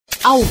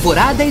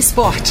Alvorada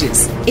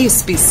Esportes,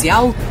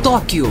 especial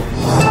Tóquio.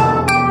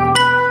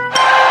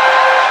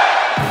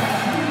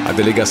 A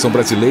delegação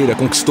brasileira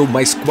conquistou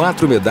mais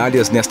 4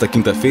 medalhas nesta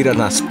quinta-feira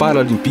nas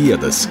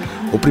Paraolimpíadas.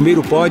 O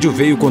primeiro pódio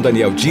veio com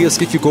Daniel Dias,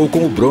 que ficou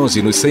com o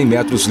bronze nos 100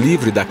 metros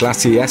livre da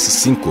classe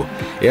S5.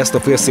 Esta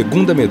foi a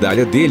segunda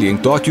medalha dele em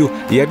Tóquio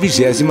e a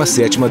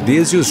 27ª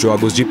desde os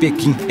Jogos de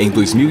Pequim, em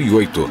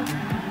 2008.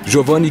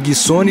 Giovanni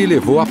Guissoni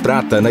levou a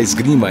prata na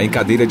esgrima em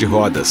cadeira de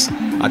rodas.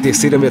 A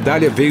terceira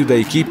medalha veio da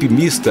equipe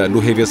mista no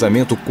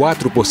revezamento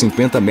 4 por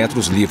 50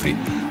 metros livre.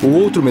 O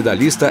outro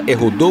medalhista é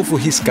Rodolfo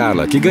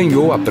Riscala, que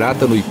ganhou a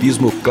prata no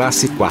hipismo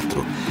classe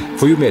 4.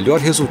 Foi o melhor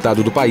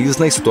resultado do país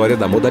na história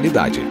da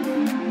modalidade.